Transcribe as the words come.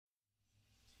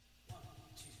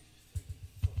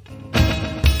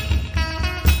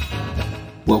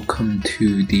Welcome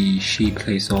to the She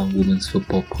Plays On Women's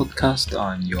Football podcast.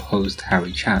 I'm your host,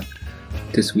 Harry Chan.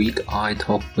 This week, I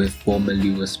talked with former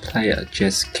Lewes player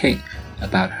Jess King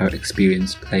about her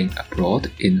experience playing abroad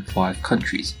in 5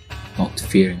 countries, not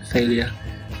fearing failure,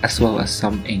 as well as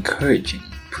some encouraging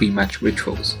pre-match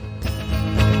rituals.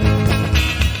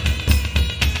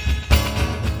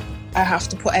 I have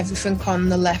to put everything on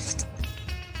the left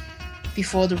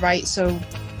before the right, so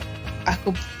I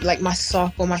could, like my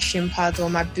sock or my shin pad or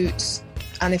my boots,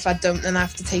 and if I don't, then I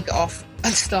have to take it off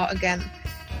and start again.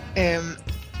 And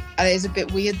it is a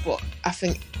bit weird, but I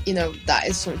think, that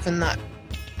is something that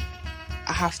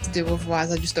I have to do,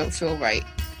 otherwise I just don't feel right.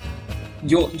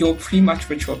 Your pre-match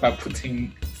ritual about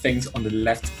putting things on the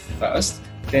left first,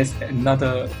 there's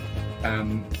another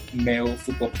male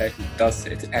football player who does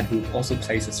it and who also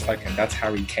plays as striker, and that's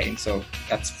Harry Kane, so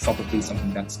that's probably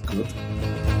something that's good.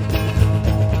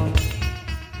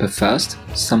 But first,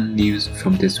 some news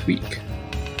from this week.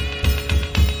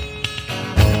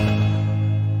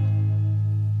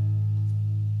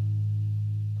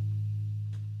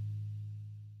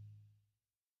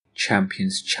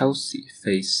 Champions Chelsea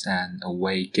face an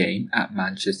away game at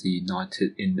Manchester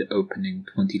United in the opening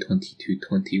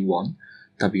 2022-21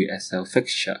 WSL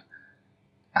fixture.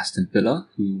 Aston Villa,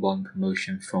 who won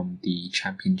promotion from the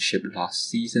Championship last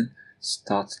season,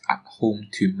 starts at home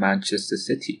to Manchester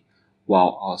City,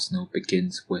 while Arsenal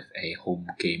begins with a home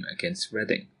game against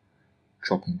Reading.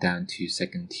 Dropping down to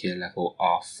second-tier level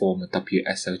are former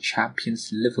WSL champions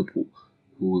Liverpool,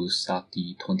 who will start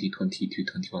the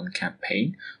 2020-21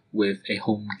 campaign with a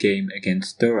home game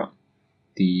against Durham.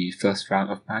 The first round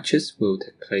of matches will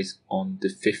take place on the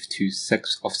 5th to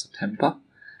 6th of September,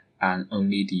 and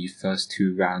only the first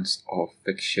 2 rounds of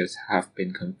fixtures have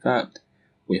been confirmed,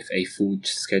 with a full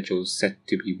schedule set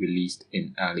to be released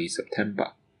in early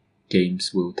September.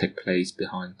 Games will take place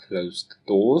behind closed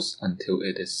doors until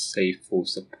it is safe for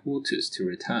supporters to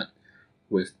return,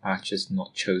 with matches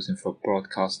not chosen for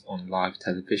broadcast on live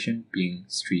television being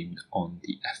streamed on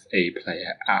the FA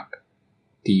Player app.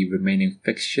 The remaining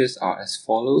fixtures are as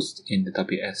follows. In the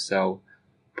WSL,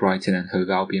 Brighton and Hove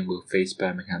Albion will face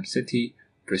Birmingham City,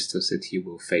 Bristol City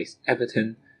will face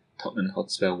Everton, Tottenham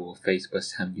Hotspur will face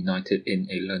West Ham United in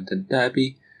a London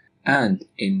derby, and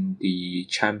in the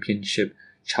Championship,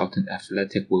 Charlton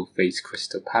Athletic will face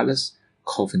Crystal Palace,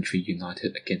 Coventry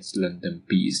United against London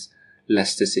Bees,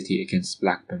 Leicester City against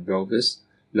Blackburn Rovers,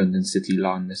 London City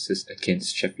Lionesses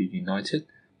against Sheffield United,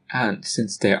 and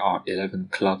since there are 11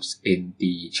 clubs in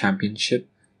the Championship,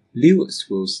 Lewes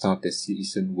will start the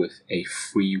season with a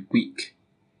free week.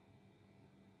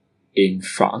 In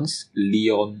France,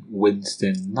 Lyon wins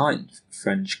their 9th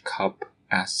French Cup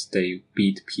as they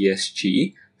beat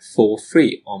PSG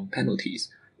 4-3 on penalties,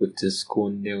 with the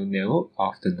score 0-0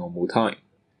 after normal time.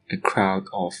 A crowd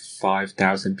of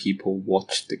 5,000 people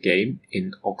watched the game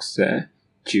in Auxerre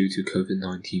due to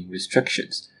COVID-19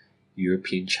 restrictions.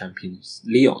 European champions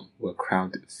Lyon were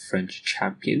crowned French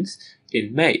champions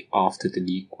in May after the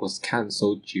league was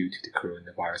cancelled due to the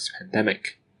coronavirus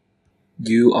pandemic.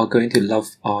 You are going to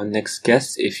love our next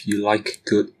guest if you like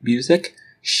good music.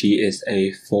 She is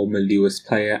a former Lewes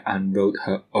player and wrote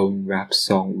her own rap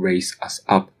song Raise Us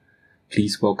Up.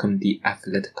 Please welcome the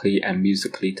athletically and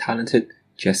musically talented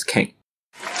Jess King.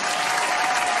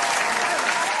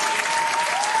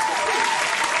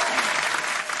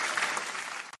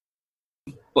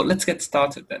 Well, let's get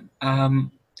started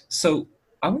then. So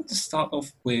I want to start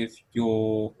off with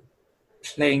your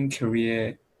playing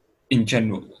career in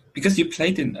general, because you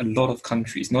played in a lot of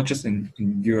countries, not just in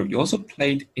Europe. You also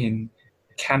played in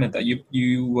Canada.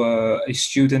 You were a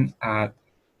student at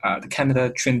the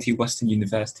Canada Trinity Western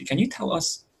University. Can you tell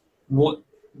us what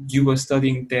you were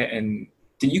studying there, and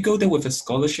did you go there with a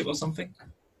scholarship or something?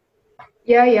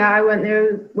 Yeah, I went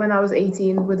there when I was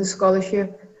 18 with a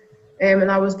scholarship,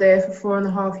 and I was there for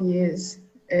 4.5 years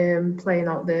playing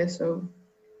out there. So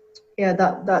yeah,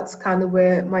 that's kind of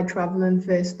where my traveling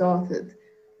first started.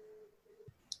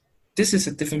 This is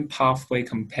a different pathway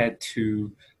compared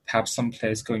to perhaps some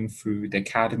players going through the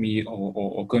academy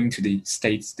or going to the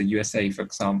States, the USA, for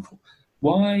example.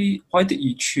 Why did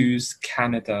you choose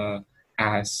Canada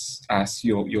as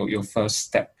your first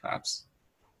step, perhaps?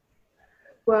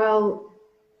 Well,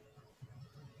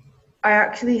 I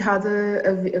actually had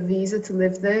a visa to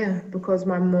live there because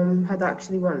my mum had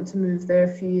actually wanted to move there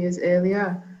a few years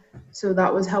earlier. So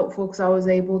that was helpful because I was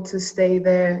able to stay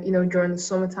there, during the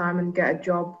summertime and get a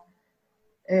job.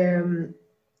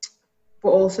 But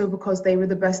also because they were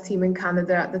the best team in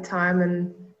Canada at the time,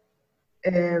 and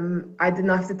I didn't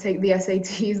have to take the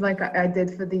SATs like I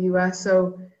did for the US.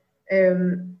 So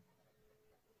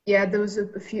yeah, there was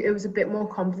a few. It was a bit more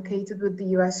complicated with the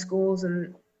US schools,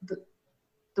 and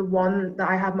the one that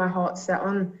I had my heart set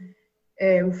on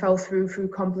fell through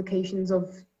complications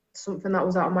of something that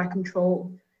was out of my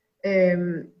control.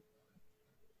 And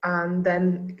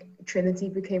then Trinity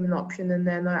became an option, and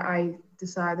then I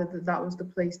decided that was the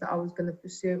place that I was going to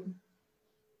pursue.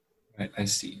 Right, I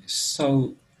see.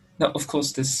 So now, of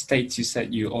course, the States, you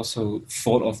said you also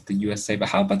thought of the USA, but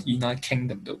how about the United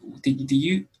Kingdom though? Did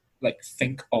you like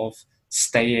think of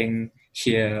staying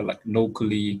here like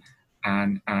locally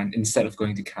and instead of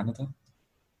going to Canada?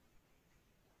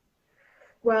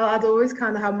 Well, I'd always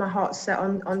kind of had my heart set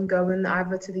on going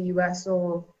either to the US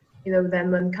or,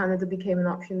 then when Canada became an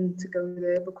option to go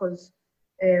there, because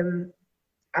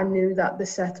I knew that the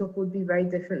setup would be very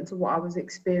different to what I was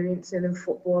experiencing in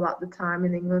football at the time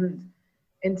in England,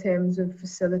 in terms of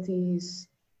facilities,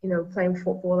 playing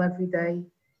football every day,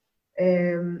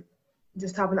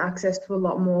 just having access to a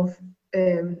lot more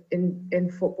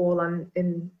in football and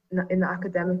in the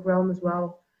academic realm as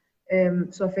well.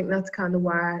 So I think that's kind of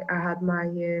why I had my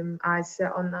eyes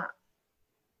set on that.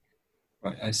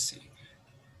 Right, I see.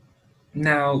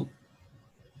 Now,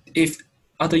 if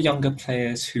other younger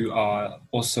players who are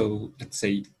also, let's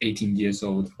say, 18 years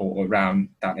old or around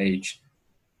that age,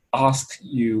 ask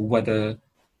you whether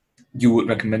you would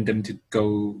recommend them to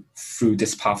go through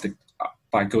this path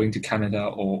by going to Canada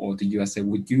or the USA,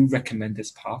 would you recommend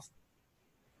this path?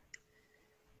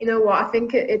 You know what? I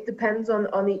think it depends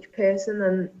on each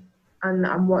person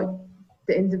and what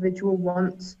the individual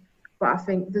wants. But I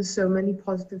think there's so many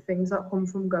positive things that come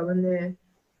from going there,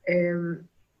 and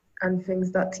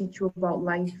things that teach you about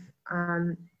life.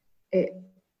 And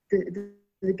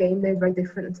the game there is very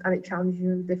different, and it challenges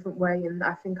you in a different way. And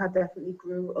I think I definitely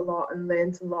grew a lot and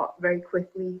learned a lot very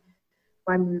quickly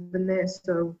by moving there.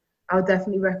 So I would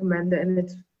definitely recommend it, and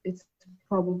it's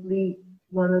probably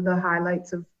one of the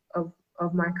highlights of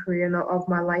my career and of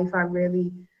my life. I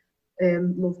really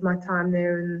loved my time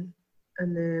there,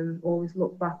 and always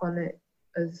look back on it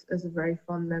as a very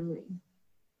fond memory.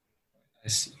 I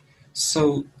see.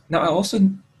 So now I also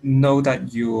know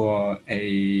that you are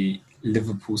a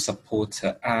Liverpool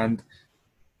supporter, and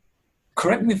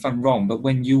correct me if I'm wrong, but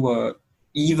when you were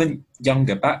even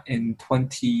younger, back in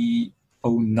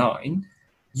 2009,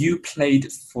 you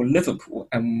played for Liverpool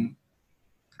and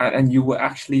you were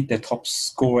actually the top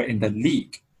scorer in the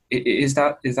league. Is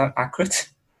that accurate?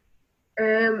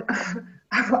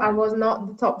 I was not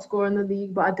the top scorer in the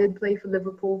league, but I did play for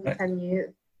Liverpool for 10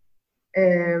 years.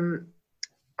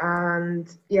 And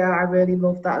yeah, I really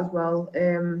loved that as well.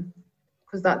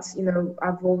 Because that's,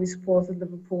 I've always supported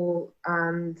Liverpool,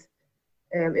 and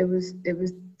it was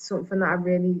something that I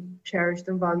really cherished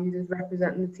and valued, as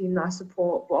representing the team that I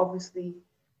support. But obviously,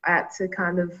 I had to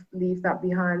kind of leave that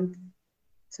behind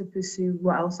to pursue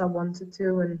what else I wanted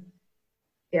to, and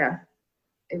yeah,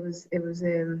 it was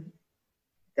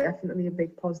definitely a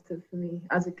big positive for me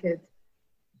as a kid.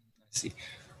 I see.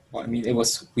 Well, I mean, it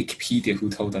was Wikipedia who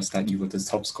told us that you were the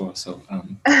top scorer. So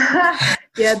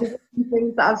yeah, there's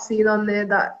things that I've seen on there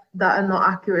that are not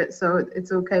accurate, so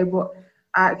it's okay. But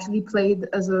I actually played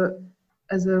as a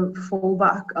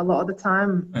fullback a lot of the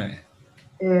time, right.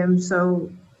 So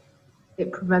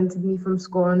it prevented me from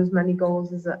scoring as many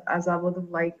goals as I would have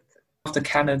liked. After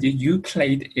Canada, you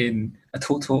played in a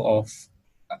total of,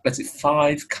 let's say,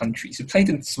 5 countries. You played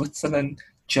in Switzerland,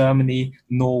 Germany,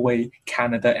 Norway,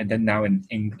 Canada, and then now in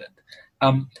England.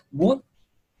 What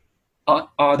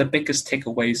are the biggest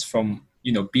takeaways from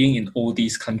being in all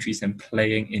these countries and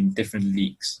playing in different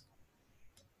leagues?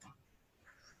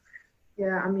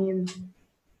 Yeah, I mean,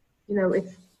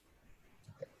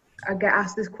 I get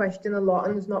asked this question a lot,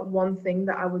 and there's not one thing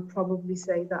that I would probably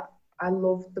say that I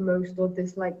loved the most or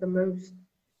disliked the most,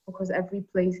 because every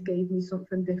place gave me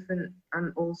something different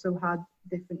and also had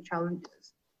different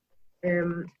challenges.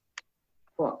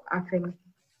 But I think,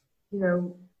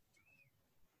 you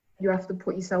have to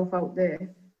put yourself out there.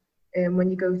 And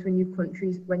when you go to a new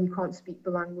country, when you can't speak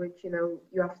the language, you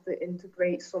have to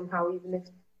integrate somehow, even if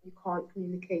you can't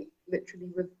communicate literally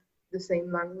with the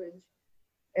same language.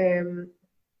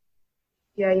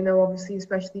 Yeah, obviously,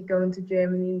 especially going to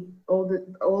Germany, all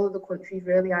of the countries,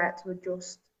 really, I had to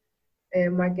adjust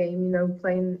my game.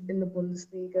 Playing in the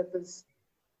Bundesliga, there's,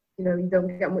 you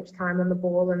don't get much time on the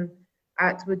ball, and I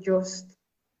had to adjust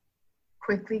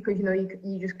quickly because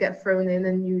you just get thrown in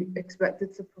and you expect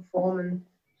it to perform. And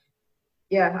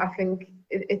yeah, I think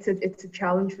it's a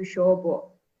challenge for sure, but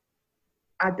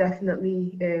I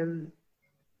definitely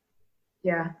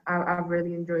I've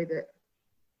really enjoyed it.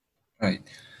 Right.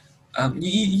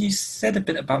 You said a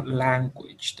bit about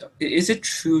language, though. Is it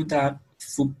true that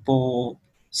football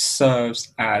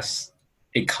serves as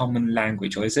a common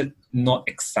language, or is it not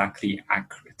exactly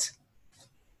accurate?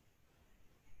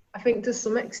 I think to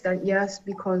some extent, yes,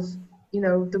 because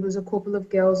there was a couple of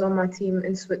girls on my team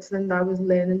in Switzerland. I was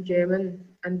learning German,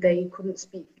 and they couldn't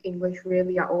speak English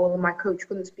really at all, and my coach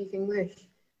couldn't speak English,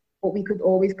 but we could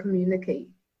always communicate.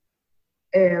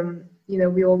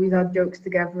 We always had jokes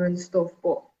together and stuff,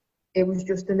 but it was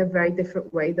just in a very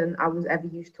different way than I was ever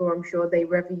used to, or I'm sure they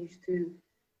were ever used to.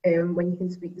 When you can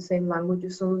speak the same language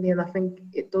as somebody, and I think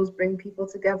it does bring people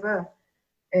together.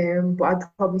 But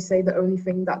I'd probably say the only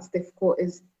thing that's difficult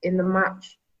is in the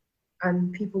match,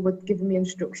 and people were giving me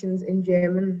instructions in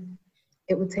German.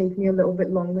 It would take me a little bit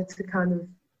longer to kind of,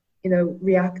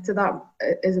 react to that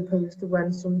as opposed to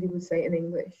when somebody would say it in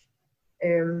English.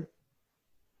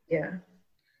 Yeah.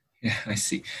 Yeah, I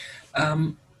see.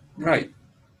 Right.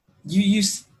 You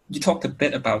talked a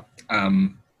bit about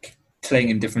playing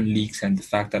in different leagues and the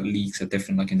fact that leagues are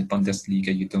different. Like in the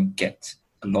Bundesliga, you don't get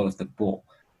a lot of the ball.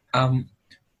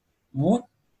 What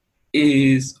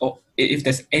is, or if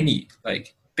there's any,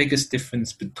 like biggest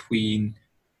difference between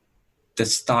the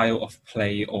style of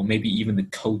play or maybe even the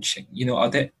coaching? Are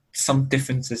there some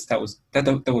differences that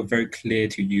were very clear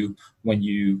to you when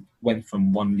you went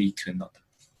from one league to another?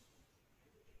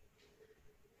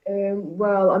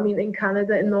 Well, I mean, in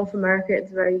Canada, in North America,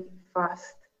 it's very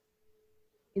fast.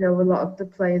 A lot of the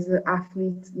players are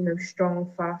athletes,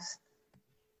 strong, fast.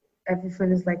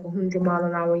 Everything is like 100 mile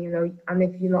an hour, and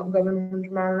if you're not going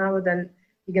 100 mile an hour, then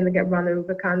you're going to get run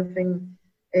over kind of thing.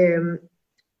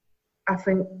 I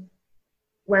think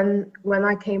when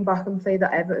I came back and played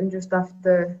at Everton just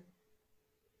after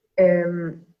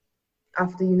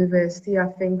university, I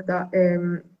think that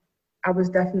I was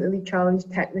definitely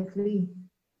challenged technically,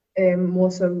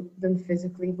 more so than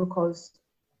physically, because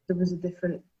there was a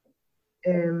different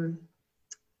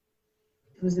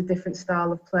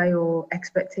style of play or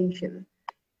expectation.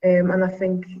 And I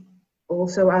think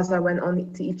also as I went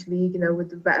on to each league, with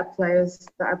the better players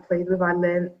that I played with, I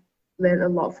learned a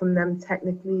lot from them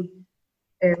technically,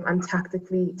 and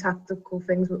tactically. Tactical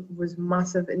things was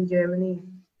massive in Germany.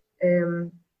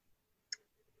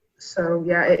 So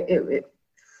yeah,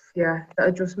 the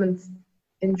adjustment's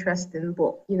interesting,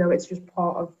 but it's just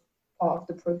part of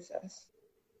the process.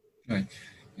 Right.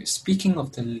 Speaking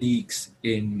of the leagues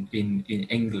in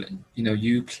England,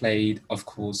 you played, of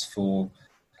course, for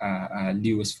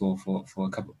Lewes for a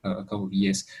couple of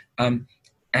years. And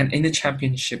in the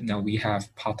championship now, we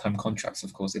have part-time contracts.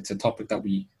 Of course, it's a topic that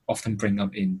we often bring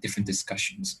up in different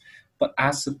discussions. But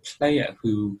as a player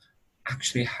who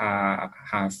actually have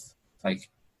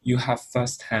you have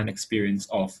first-hand experience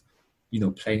of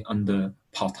playing under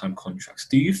part-time contracts,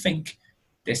 do you think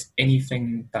there's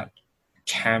anything that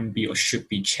can be or should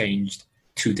be changed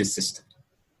to the system?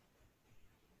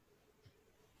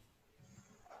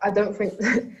 I don't think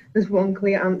there's one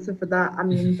clear answer for that. I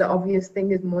mean, the obvious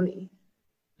thing is money.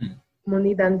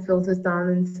 Money then filters down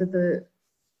into the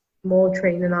more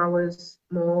training hours,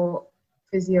 more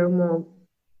physio, more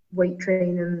weight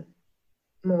training,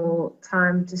 more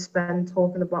time to spend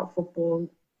talking about football,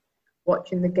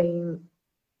 watching the game,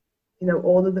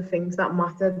 all of the things that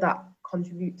matter, that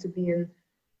contribute to being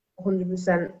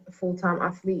 100% a full-time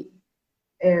athlete,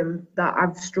 that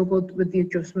I've struggled with the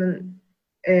adjustment.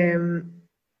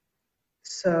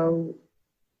 So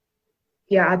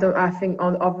yeah, I think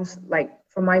obviously, like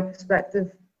from my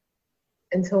perspective,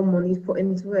 until money's put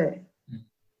into it,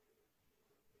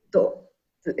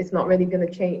 it's not really going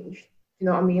to change. You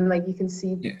know what I mean? Like you can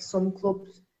see some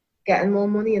clubs getting more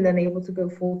money and then able to go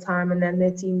full-time, and then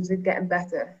their teams are getting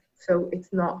better. So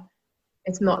it's not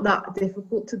that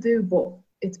difficult to do, but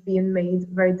it's being made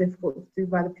very difficult to do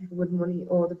by the people with money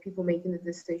or the people making the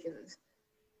decisions.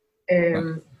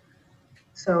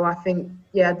 So I think,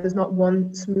 there's not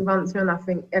one smooth answer, and I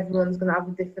think everyone's going to have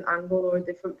a different angle or a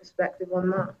different perspective on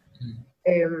that.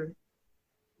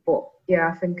 But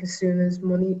I think as soon as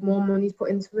more money's put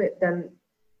into it, then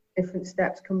different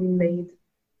steps can be made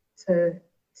to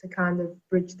kind of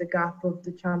bridge the gap of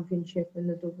the Championship and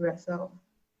the WSL.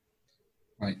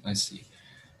 Right, I see.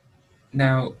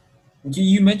 Now,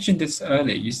 you mentioned this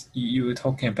earlier. You were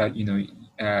talking about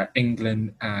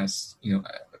England as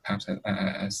perhaps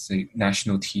as a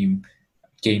national team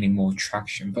gaining more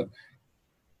traction, but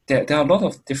there are a lot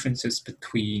of differences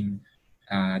between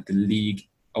the league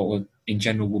or in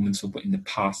general women's football in the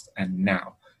past and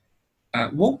now.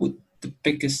 What would the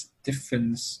biggest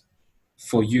difference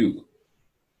for you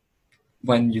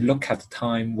when you look at the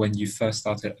time when you first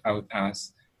started out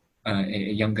as a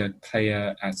younger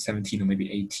player at 17 or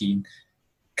maybe 18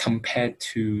 compared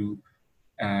to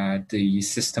the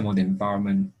system or the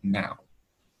environment now?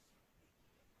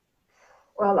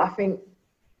 Well, I think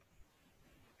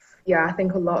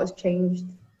a lot has changed.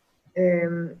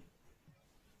 You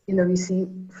see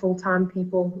full-time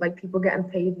people, like people getting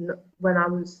paid. When I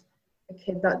was a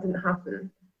kid, that didn't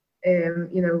happen.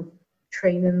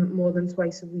 Training more than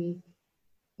twice a week.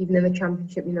 Even in the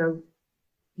championship, you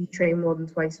train more than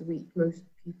twice a week.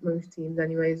 Most teams,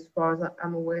 anyways, as far as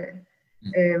I'm aware.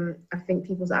 I think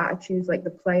people's attitudes, like the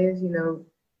players, you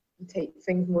take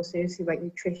things more seriously, like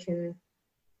nutrition,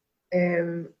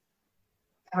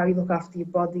 how you look after your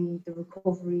body, the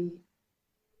recovery.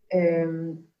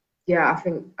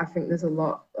 I think there's a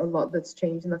lot that's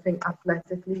changed, and I think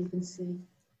athletically you can see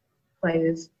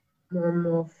players more and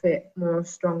more fit, more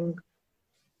strong,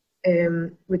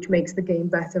 which makes the game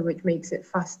better, which makes it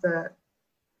faster.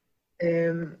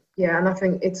 And I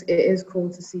think it is cool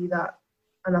to see that,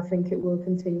 and I think it will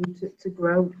continue to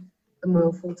grow the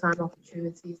more full-time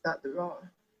opportunities that there are.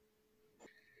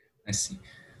 I see.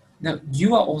 Now,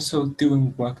 you are also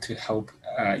doing work to help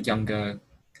younger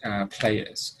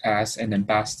players as an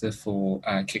ambassador for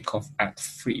Kickoff at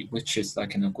 3, which is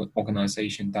like an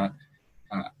organization that,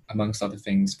 amongst other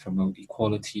things, promote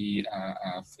equality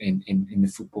in the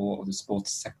football or the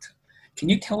sports sector. Can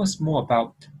you tell us more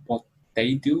about what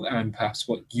they do and perhaps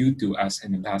what you do as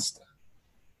an ambassador?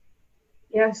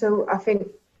 Yeah, so I think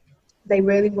they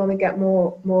really want to get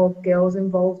more girls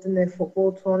involved in their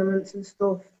football tournaments and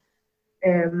stuff.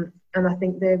 And I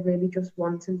think they're really just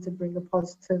wanting to bring a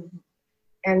positive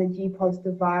energy,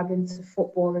 positive vibe into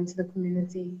football, into the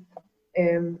community,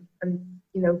 and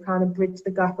kind of bridge the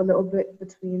gap a little bit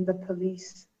between the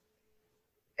police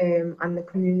and the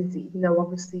community.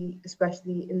 Obviously,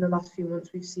 especially in the last few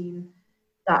months, we've seen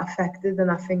that affected,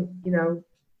 and I think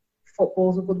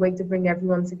football's a good way to bring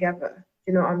everyone together.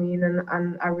 Do you know what I mean?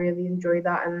 And I really enjoy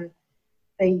that, and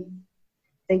they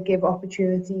give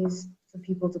opportunities for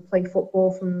people to play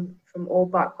football from all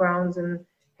backgrounds, and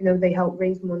they help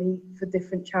raise money for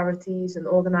different charities and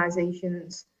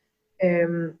organisations.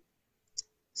 I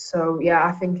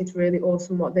think it's really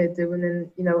awesome what they're doing, and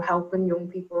helping young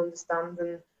people understand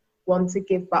and want to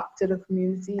give back to the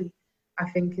community. I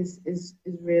think is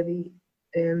really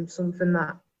something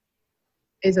that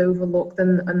is overlooked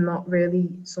and not really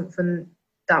something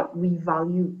that we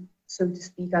value, so to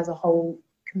speak, as a whole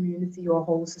community or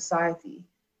whole society.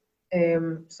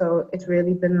 So it's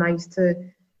really been nice to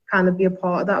kind of be a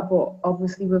part of that, but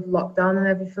obviously with lockdown and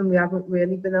everything, we haven't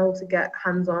really been able to get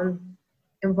hands-on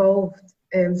involved.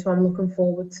 So I'm looking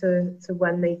forward to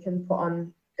when they can put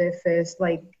on their first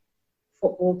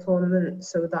football tournament,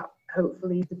 so that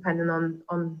hopefully, depending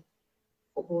on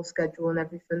football schedule and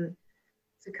everything,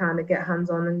 to kind of get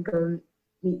hands-on and go and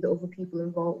meet the other people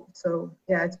involved. So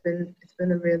yeah, it's been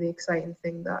a really exciting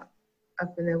thing that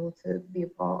I've been able to be a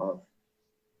part of.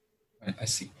 I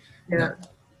see. Yeah.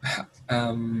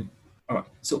 Now, all right.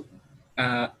 So,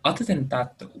 other than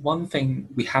that, one thing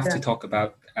we have to talk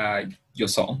about your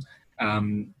song,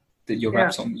 your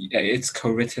rap song. It's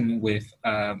co-written with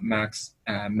Max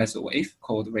Messelwave,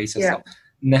 called "Raise Us Up."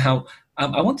 Now,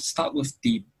 I want to start with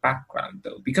the background,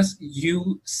 though, because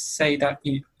you say that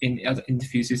in other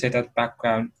interviews, you say that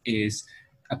background is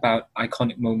about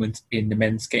iconic moments in the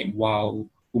men's game, while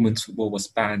women's football was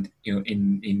banned,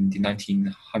 in the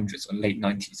 1900s or late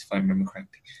 90s, if I remember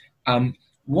correctly.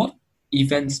 What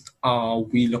events are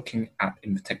we looking at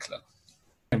in particular,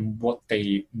 and what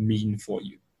they mean for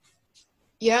you?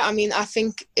 Yeah, I mean, I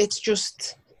think it's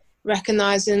just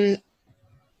recognising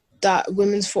that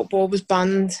women's football was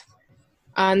banned,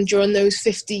 and during those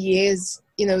 50 years,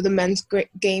 the men's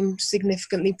game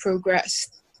significantly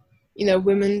progressed.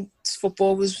 Women's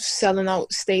football was selling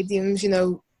out stadiums,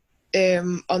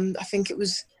 on, I think it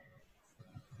was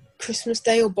Christmas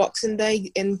Day or Boxing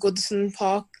Day in Goodison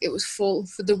Park. It was full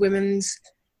for a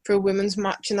women's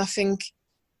match, and I think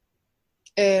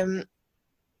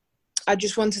I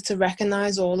just wanted to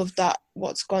recognise all of that,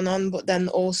 what's gone on, but then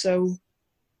also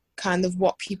kind of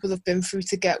what people have been through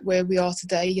to get where we are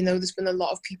today. There's been a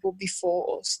lot of people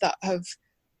before us that have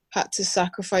had to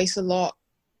sacrifice a lot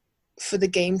for the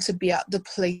game to be at the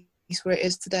place where it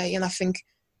is today, and I think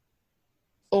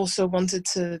also wanted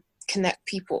to connect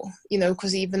people,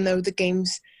 because even though the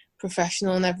game's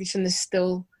professional and everything, there's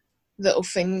still little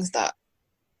things that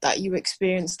you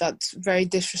experience that's very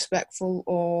disrespectful,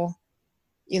 or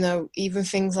even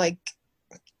things like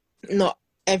not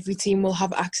every team will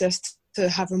have access to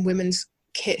having women's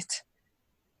kit.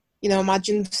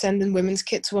 Imagine sending women's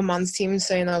kit to a man's team and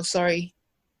saying, "Oh, sorry,"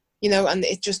 and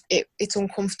it's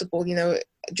uncomfortable,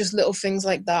 just little things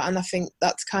like that. And I think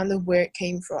that's kind of where it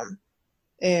came from.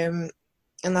 And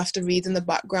after reading the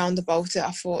background about it,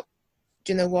 I thought,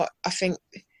 do you know what? I think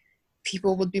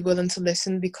people would be willing to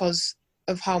listen because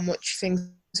of how much things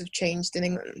have changed in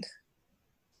England.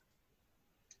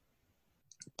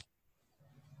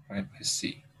 Right, I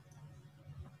see.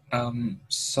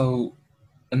 So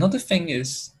another thing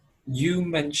is you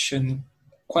mentioned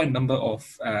quite a number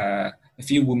of a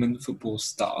few women football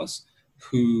stars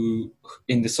who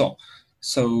in the song.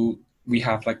 So we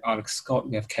have like Alex Scott,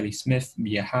 we have Kelly Smith,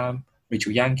 Mia Hamm,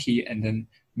 Rachel Yankee, and then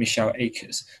Michelle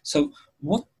Akers. So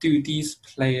what do these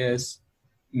players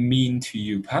mean to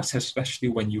you, perhaps especially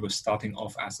when you were starting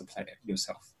off as a player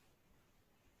yourself?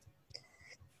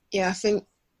 Yeah, I think,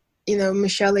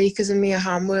 Michelle Akers and Mia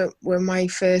Hamm were my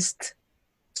first,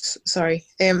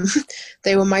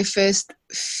 they were my first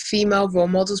female role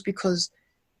models because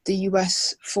the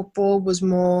US football was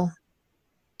more,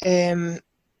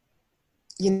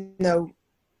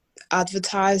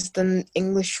 advertised than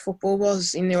English football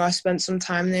was. I spent some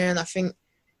time there and I think,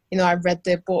 I read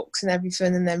their books and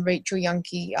everything, and then Rachel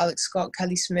Yankee, Alex Scott,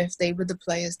 Kelly Smith, they were the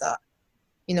players that,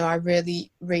 I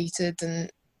really rated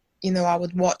and, I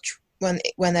would watch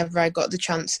whenever I got the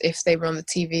chance if they were on the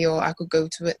TV or I could go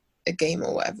to a game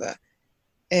or whatever.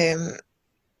 And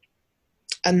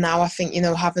now I think,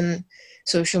 having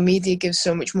social media gives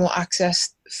so much more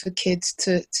access for kids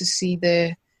to see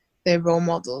their role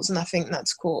models, and I think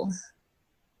that's cool.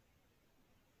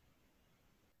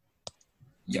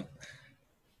 Yep.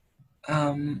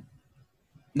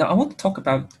 Now I want to talk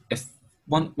about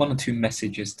one or two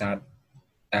messages that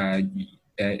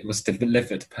it was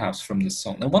delivered perhaps from the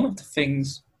song. Now one of the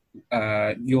things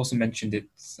you also mentioned it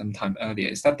sometime earlier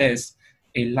is that there's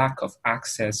a lack of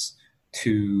access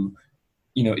to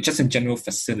just in general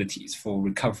facilities for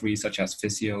recovery, such as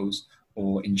physios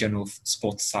or in general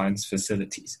sports science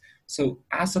facilities. So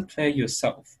as a player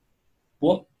yourself,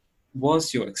 what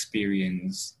was your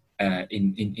experience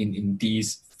in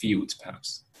these fields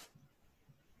perhaps?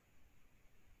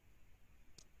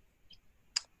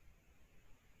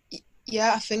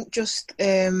 Yeah, I think just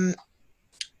there's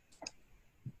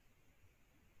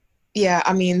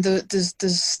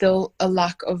still a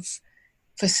lack of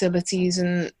facilities,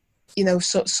 and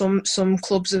so some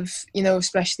clubs have,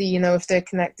 especially if they're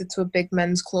connected to a big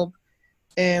men's club,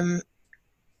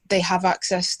 they have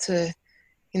access to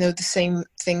the same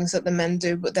things that the men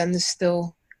do, but then there's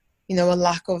still a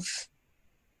lack of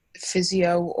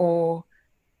physio, or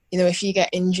if you get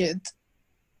injured,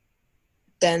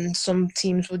 then some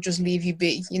teams will just leave you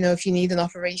be. If you need an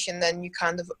operation, then you're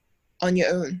kind of on your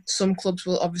own. Some clubs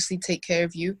will obviously take care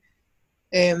of you.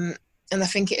 And I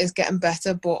think it is getting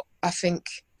better, but I think,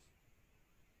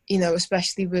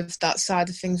 especially with that side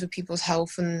of things with people's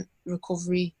health and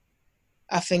recovery,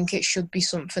 I think it should be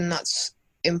something that's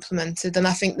implemented. And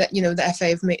I think that, the FA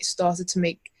have started to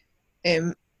make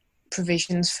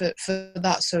provisions for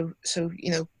that, so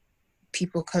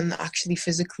people can actually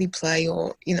physically play,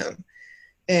 or,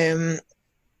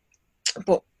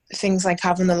 but things like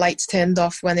having the lights turned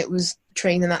off when it was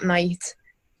training at night,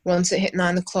 once it hit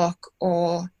 9 o'clock,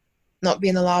 or not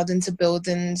being allowed into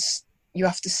buildings. You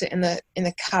have to sit in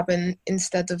a cabin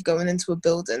instead of going into a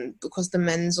building because the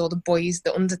men's or the boys,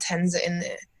 the under 10s are in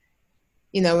there,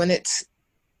 and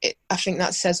I think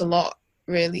that says a lot,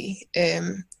 really.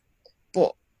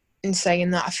 But in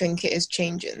saying that, I think it is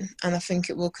changing, and I think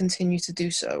it will continue to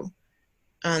do so.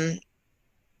 And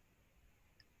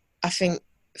I think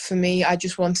for me, I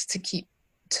just wanted to keep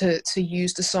to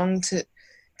use the song to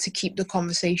keep the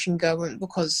conversation going,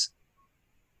 because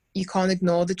you can't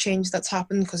ignore the change that's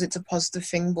happened because it's a positive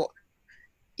thing, but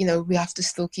we have to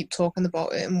still keep talking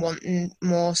about it and wanting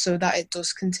more so that it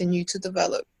does continue to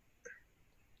develop.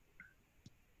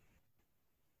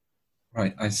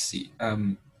 Right, I see.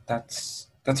 That's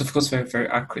of course very, very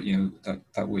accurate.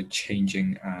 That we're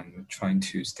changing and we're trying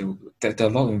to still. There are a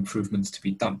lot of improvements to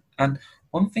be done. And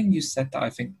one thing you said that I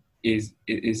think is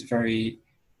very,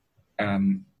 I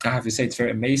have to say it's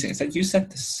very amazing. Is that you said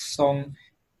the song,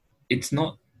 it's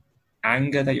not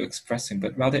anger that you're expressing,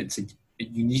 but rather it's a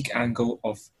unique angle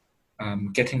of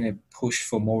getting a push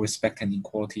for more respect and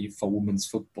equality for women's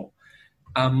football,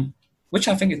 which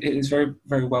I think is very,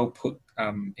 very well put,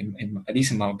 in at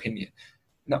least in my opinion.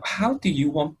 Now, how do you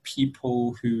want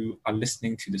people who are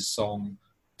listening to the song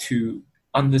to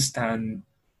understand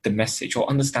the message or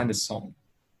understand the song?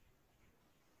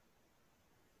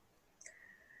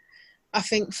 I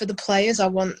think for the players, I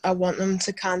want them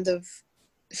to kind of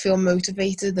feel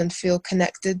motivated and feel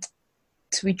connected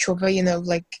to each other.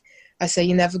 Like I say,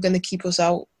 you're never going to keep us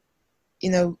out.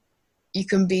 You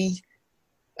can be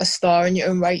a star in your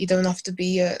own right. You don't have to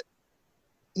be a,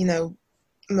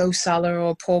 Mo Salah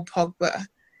or Paul Pogba.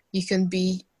 You can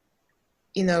be,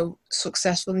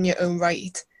 successful in your own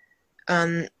right.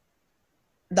 And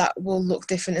that will look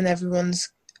different in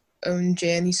everyone's own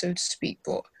journey, so to speak.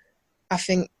 But I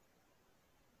think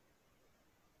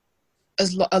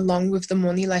along with the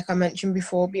money, like I mentioned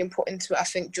before, being put into it, I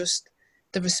think just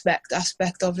the respect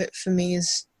aspect of it for me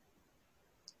is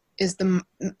the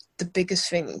biggest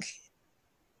thing.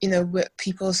 You know, where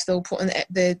people are still putting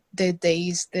their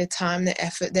days, their time, their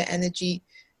effort, their energy,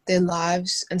 their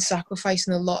lives, and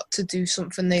sacrificing a lot to do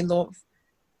something they love.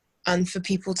 And for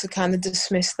people to kind of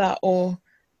dismiss that or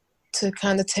to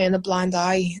kind of turn a blind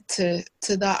eye to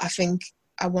that, I think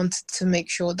I wanted to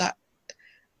make sure that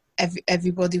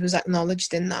everybody was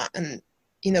acknowledged in that. And,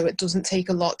 you know, it doesn't take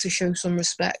a lot to show some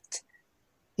respect.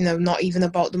 You know, not even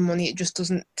about the money. It just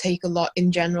doesn't take a lot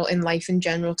in general, in life in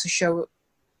general, to show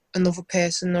another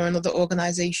person or another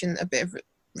organisation a bit of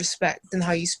respect in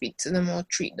how you speak to them or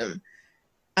treat them.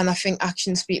 And I think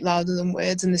actions speak louder than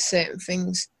words, and there's certain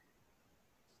things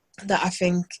that I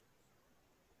think,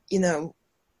 you know,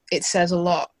 it says a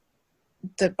lot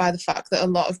that by the fact that a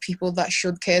lot of people that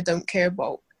should care don't care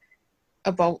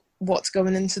about what's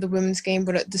going into the women's game,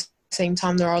 but at the same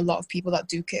time there are a lot of people that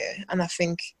do care. And I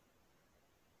think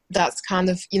that's kind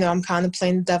of, you know, I'm kind of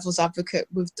playing the devil's advocate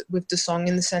with the song,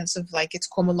 in the sense of like, it's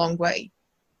come a long way,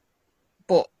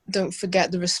 but don't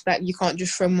forget the respect. You can't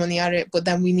just throw money at it, but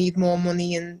then we need more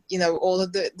money. And, you know, all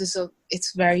of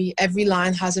every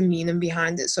line has a meaning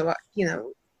behind it. So, you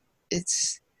know,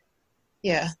 there's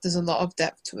a lot of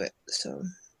depth to it. So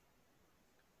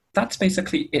that's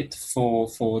basically it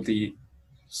for the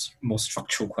more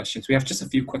structural questions. We have just a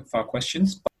few quick fire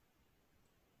questions.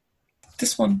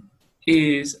 This one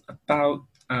is about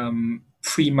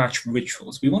pre-match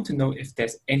rituals. We want to know if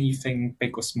there's anything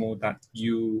big or small that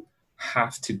you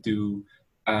have to do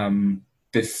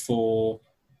before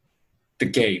the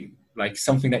game, like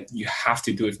something that you have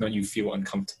to do, if not you feel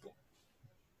uncomfortable.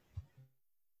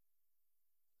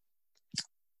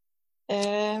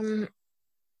 I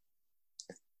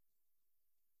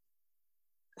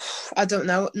don't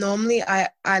know. Normally I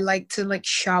like to like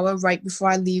shower right before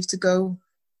I leave to go.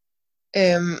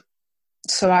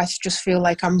 So I just feel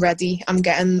like I'm ready. I'm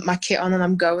getting my kit on and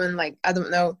I'm going. Like, I don't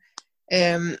know.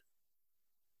 I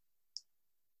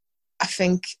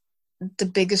think the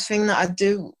biggest thing that I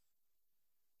do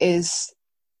is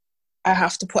I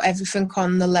have to put everything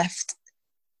on the left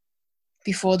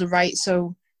before the right.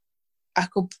 So I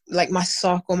could, like, my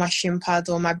sock or my shin pad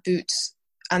or my boots.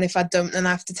 And if I don't, then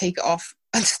I have to take it off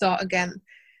and start again.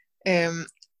 And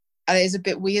it is a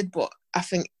bit weird, but I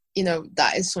think, you know,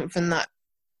 that is something that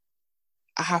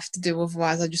I have to do,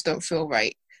 otherwise I just don't feel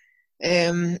right.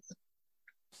 And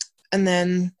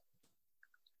then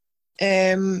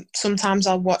sometimes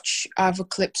I'll watch either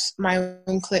my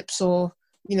own clips, or,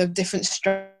 you know, different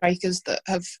strikers that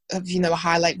have you know, a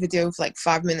highlight video of like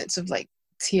 5 minutes of like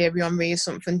Thierry Henry or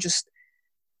something, just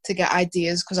to get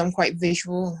ideas, because I'm quite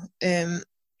visual.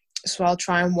 So I'll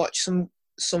try and watch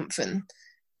something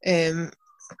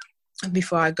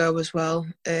before I go as well.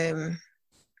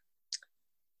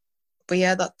 But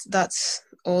yeah, that's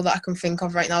all that I can think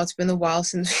of right now. It's been a while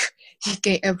since you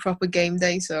get a proper game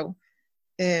day, so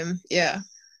yeah.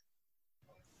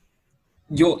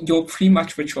 Your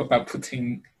pre-match ritual about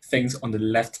putting things on the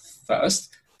left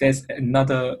first. There's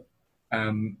another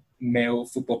male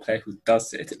football player who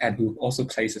does it and who also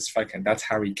plays a striker, and that's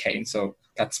Harry Kane. So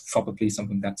that's probably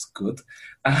something that's good.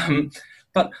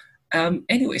 But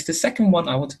anyways, the second one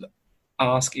I want to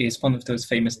ask is one of those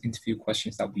famous interview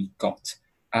questions that we got.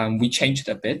 We changed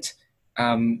it a bit.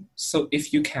 So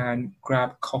if you can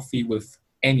grab coffee with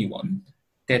anyone,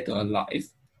 dead or alive,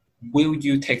 will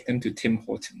you take them to Tim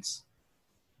Hortons?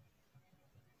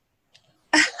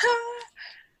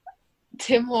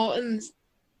 Tim Hortons?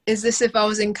 Is this if I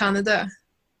was in Canada?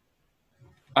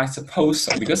 I suppose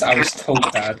so, because I was told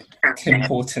that Tim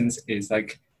Hortons is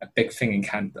like a big thing in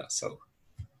Canada. So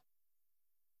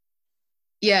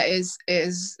yeah, it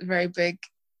is very big.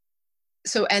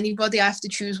 So anybody, I have to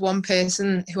choose one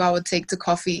person who I would take to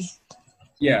coffee.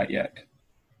 Yeah.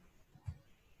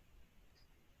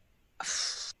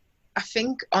 I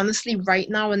think, honestly, right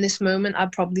now in this moment,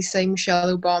 I'd probably say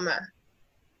Michelle Obama.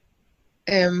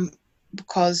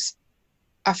 Because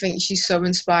I think she's so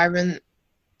inspiring.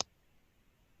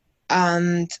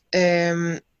 And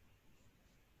I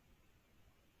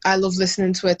love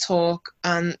listening to her talk.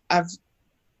 And I've,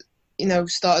 you know,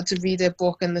 started to read her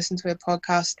book and listen to her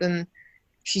podcast. And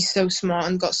she's so smart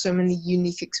and got so many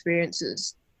unique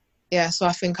experiences. Yeah, so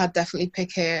I think I'd definitely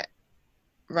pick her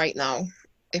right now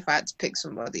if I had to pick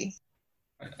somebody.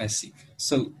 I see.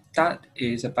 So that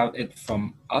is about it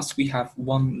from us. We have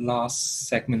one last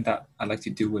segment that I like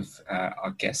to do with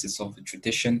our guests. It's sort of a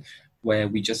tradition. where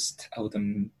we just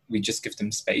give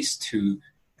them space to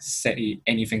say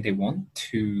anything they want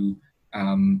to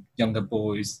younger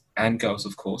boys and girls,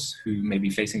 of course, who may be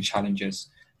facing challenges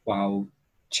while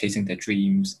chasing their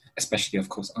dreams, especially, of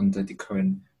course, under the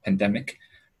current pandemic.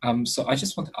 So I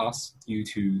just want to ask you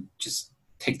to just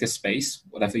take this space,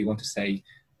 whatever you want to say,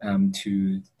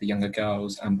 to the younger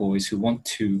girls and boys who want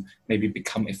to maybe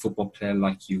become a football player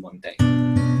like you one day.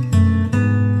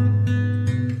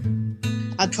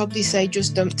 I'd probably say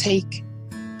just don't take,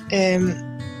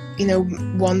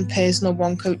 one person or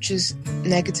one coach's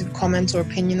negative comment or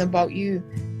opinion about you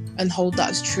and hold that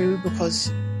as true,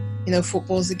 because,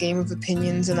 football's a game of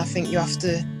opinions, and I think you have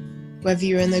to, whether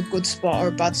you're in a good spot or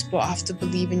a bad spot, have to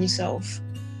believe in yourself.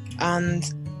 And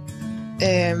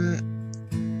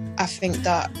I think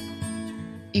that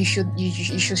you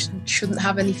shouldn't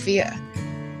have any fear,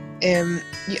 and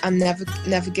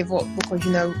never give up, because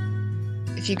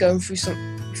if you're going through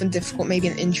something difficult, maybe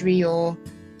an injury or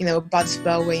a bad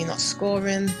spell where you're not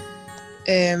scoring,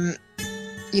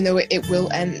 it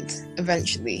will end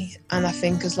eventually. And I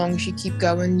think as long as you keep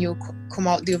going, you'll come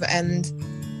out the other end,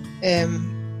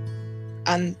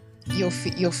 and you'll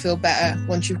feel better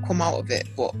once you've come out of it.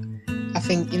 But I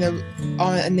think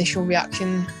our initial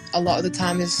reaction a lot of the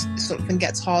time is something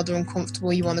gets hard or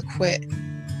uncomfortable, you want to quit.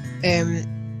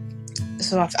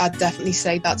 So I'd definitely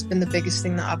say that's been the biggest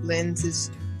thing that I've learned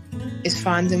is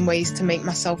finding ways to make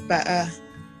myself better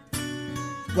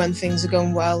when things are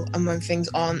going well and when things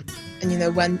aren't.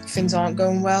 And when things aren't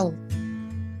going well,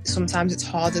 sometimes it's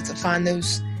harder to find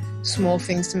those small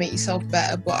things to make yourself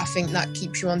better, but I think that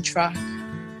keeps you on track,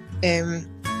 and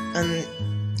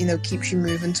keeps you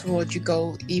moving towards your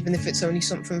goal, even if it's only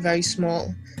something very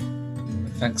small.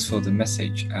 Thanks for the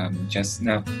message, Jess.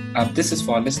 Now, this is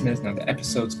for our listeners. Now, the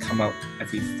episodes come out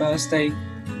every Thursday.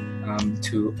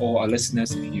 To all our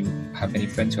listeners, if you have any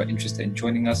friends who are interested in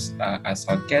joining us as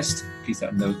our guest, please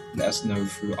let us know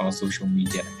through our social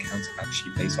media accounts at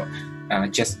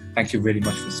ShePlaysOn. Jess, thank you really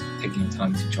much for taking the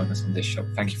time to join us on this show.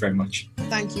 Thank you very much.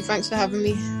 Thank you. Thanks for having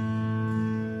me.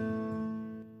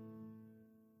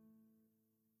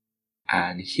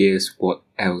 And here's what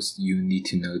else you need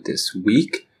to know this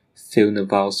week. Phil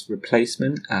Neville's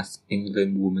replacement as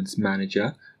England women's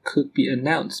manager could be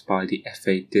announced by the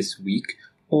FA this week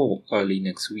or early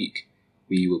next week.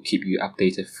 We will keep you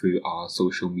updated through our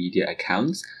social media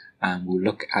accounts, and we'll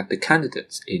look at the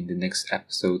candidates in the next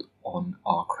episode on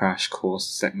our Crash Course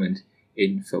segment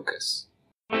in Focus.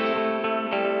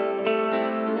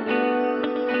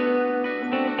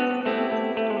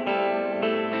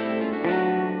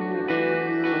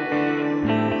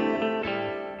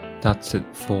 That's it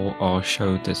for our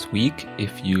show this week.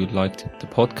 If you liked the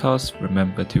podcast,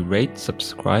 remember to rate,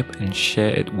 subscribe, and share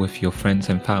it with your friends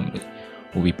and family.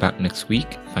 We'll be back next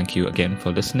week. Thank you again for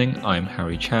listening. I'm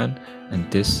Harry Chan, and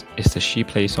this is the She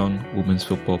Plays On Women's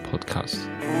Football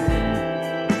Podcast.